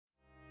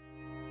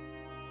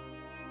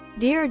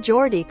Dear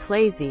Jordy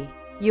Clasie,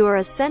 you are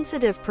a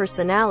sensitive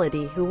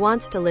personality who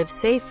wants to live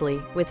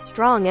safely, with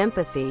strong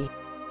empathy.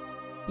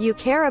 You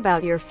care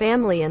about your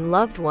family and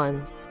loved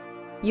ones.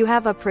 You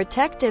have a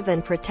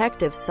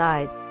protective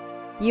side.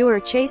 You are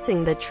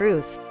chasing the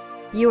truth.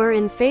 You are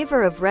in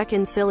favor of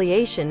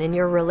reconciliation in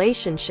your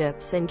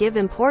relationships and give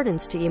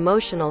importance to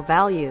emotional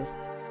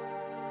values.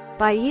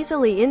 By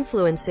easily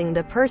influencing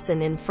the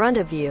person in front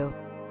of you,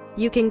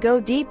 you can go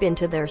deep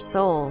into their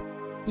soul.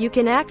 You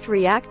can act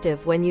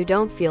reactive when you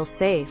don't feel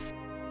safe.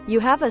 You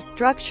have a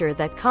structure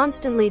that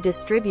constantly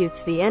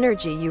distributes the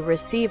energy you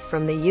receive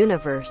from the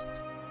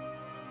universe.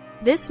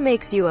 This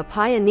makes you a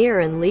pioneer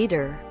and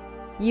leader.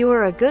 You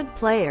are a good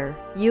player,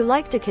 you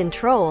like to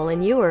control,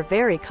 and you are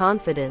very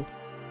confident.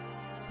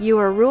 You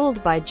are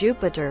ruled by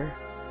Jupiter.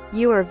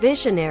 You are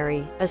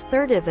visionary,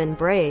 assertive and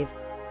brave.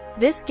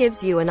 This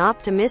gives you an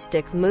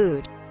optimistic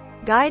mood.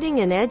 Guiding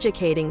and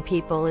educating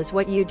people is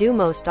what you do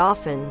most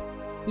often.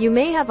 You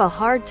may have a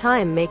hard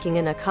time making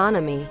an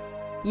economy.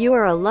 You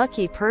are a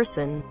lucky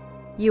person.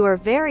 You are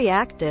very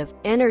active,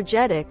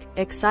 energetic,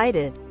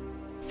 excited,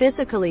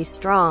 physically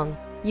strong.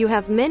 You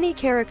have many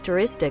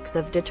characteristics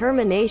of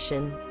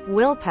determination,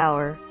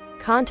 willpower,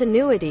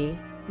 continuity,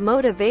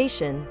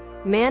 motivation,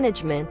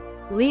 management,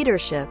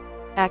 leadership,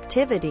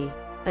 activity,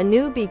 a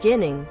new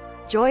beginning,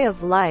 joy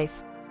of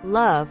life,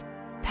 love,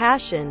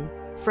 passion,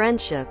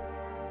 friendship,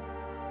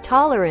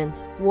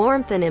 tolerance,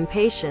 warmth and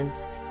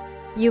impatience.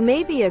 You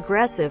may be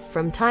aggressive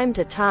from time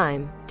to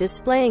time,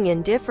 displaying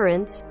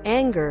indifference,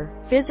 anger,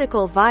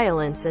 physical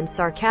violence and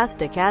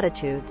sarcastic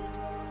attitudes.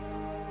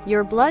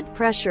 Your blood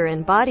pressure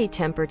and body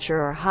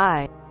temperature are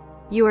high.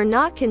 You are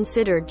not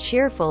considered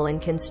cheerful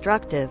and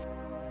constructive.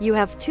 You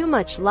have too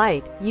much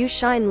light, you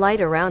shine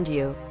light around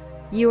you.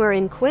 You are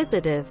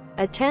inquisitive,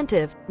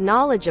 attentive,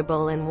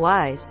 knowledgeable and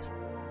wise.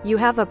 You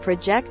have a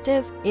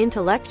projective,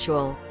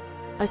 intellectual,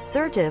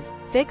 assertive,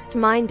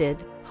 fixed-minded,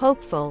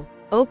 hopeful,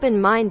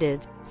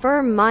 open-minded,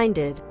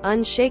 firm-minded,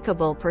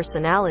 unshakable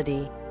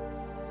personality.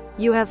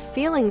 You have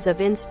feelings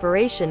of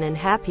inspiration and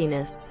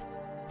happiness.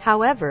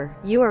 However,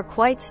 you are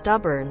quite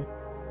stubborn.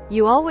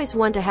 You always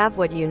want to have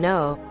what you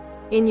know.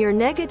 In your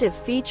negative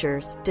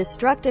features,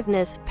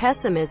 destructiveness,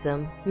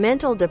 pessimism,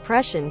 mental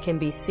depression can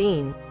be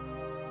seen.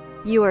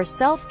 You are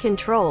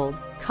self-controlled,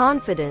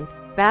 confident,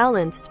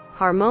 balanced,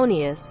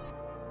 harmonious,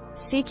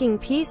 seeking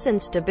peace and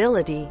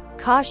stability,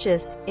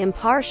 cautious,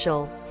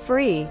 impartial,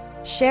 free,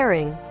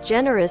 sharing,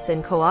 generous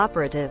and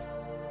cooperative.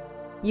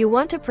 You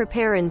want to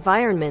prepare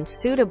environments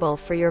suitable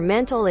for your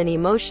mental and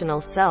emotional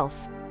self.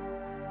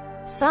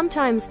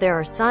 Sometimes there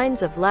are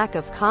signs of lack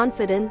of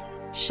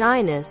confidence,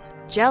 shyness,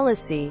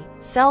 jealousy,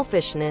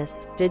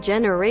 selfishness,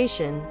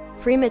 degeneration,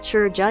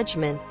 premature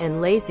judgment,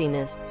 and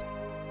laziness.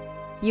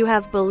 You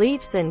have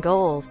beliefs and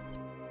goals.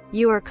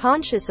 You are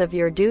conscious of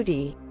your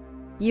duty.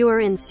 You are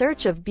in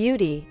search of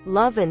beauty,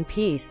 love and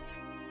peace.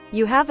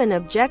 You have an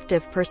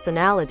objective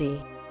personality.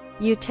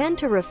 You tend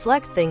to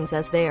reflect things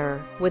as they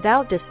are,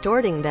 without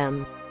distorting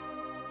them.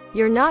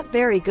 You're not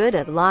very good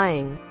at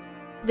lying.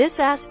 This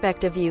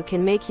aspect of you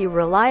can make you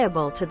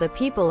reliable to the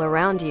people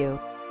around you.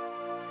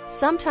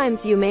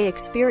 Sometimes you may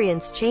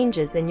experience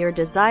changes in your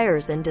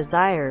desires and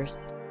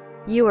desires.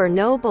 You are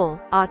noble,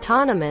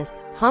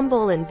 autonomous,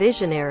 humble and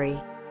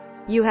visionary.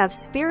 You have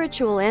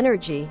spiritual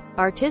energy,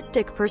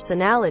 artistic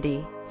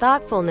personality,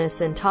 thoughtfulness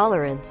and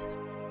tolerance.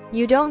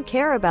 You don't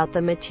care about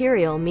the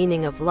material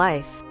meaning of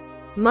life.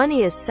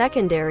 Money is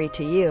secondary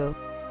to you.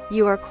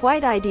 You are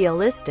quite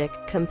idealistic,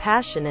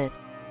 compassionate,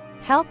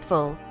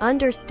 helpful,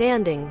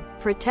 understanding,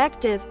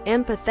 protective,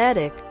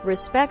 empathetic,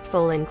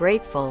 respectful and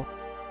grateful.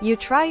 You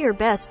try your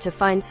best to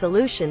find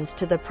solutions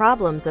to the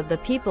problems of the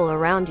people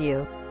around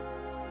you.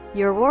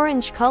 Your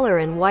orange color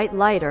and white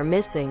light are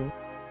missing.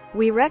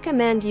 We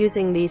recommend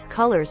using these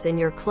colors in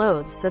your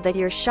clothes so that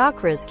your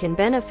chakras can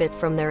benefit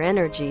from their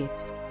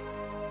energies.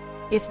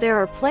 If there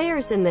are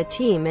players in the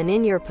team and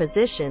in your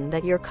position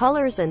that your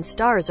colors and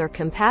stars are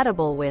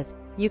compatible with,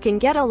 you can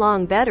get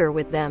along better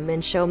with them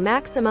and show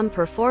maximum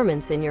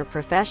performance in your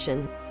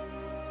profession.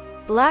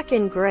 Black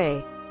and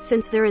gray.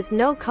 Since there is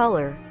no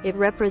color, it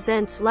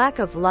represents lack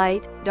of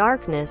light,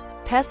 darkness,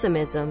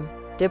 pessimism,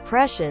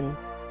 depression,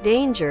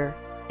 danger,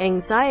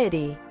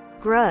 anxiety,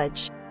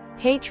 grudge,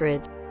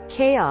 hatred,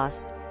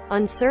 chaos,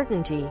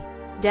 uncertainty,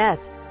 death,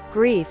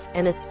 grief,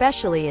 and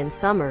especially in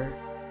summer.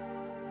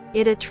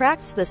 It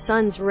attracts the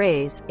sun's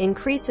rays,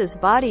 increases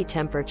body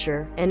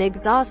temperature, and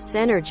exhausts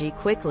energy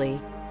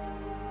quickly.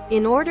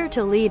 In order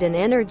to lead an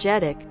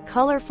energetic,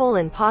 colorful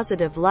and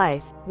positive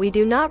life, we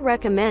do not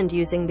recommend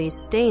using these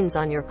stains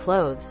on your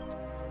clothes.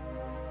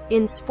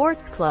 In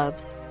sports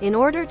clubs, in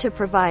order to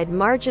provide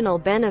marginal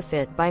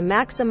benefit by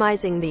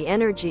maximizing the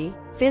energy,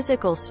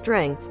 physical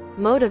strength,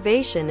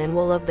 motivation and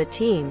will of the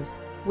teams,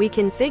 we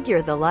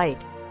configure the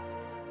light,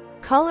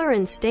 color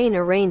and stain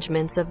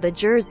arrangements of the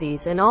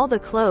jerseys and all the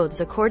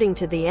clothes according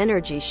to the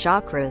energy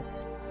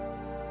chakras.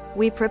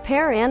 We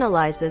prepare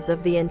analyses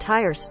of the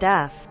entire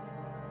staff.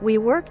 We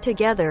work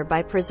together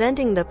by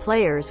presenting the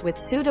players with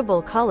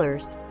suitable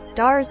colors,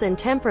 stars and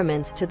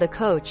temperaments to the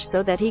coach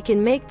so that he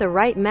can make the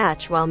right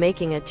match while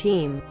making a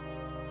team.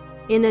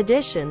 In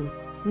addition,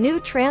 new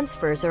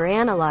transfers are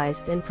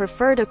analyzed and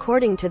preferred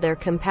according to their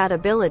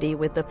compatibility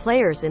with the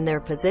players in their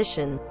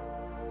position.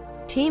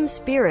 Team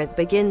spirit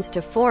begins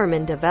to form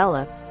and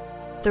develop.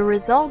 The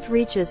result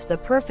reaches the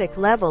perfect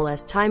level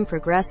as time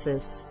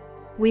progresses.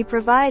 We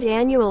provide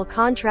annual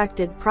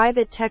contracted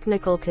private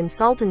technical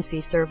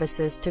consultancy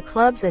services to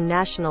clubs and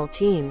national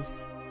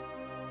teams.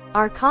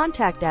 Our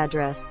contact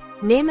address,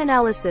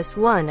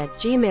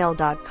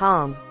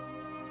 nameanalysis1@gmail.com.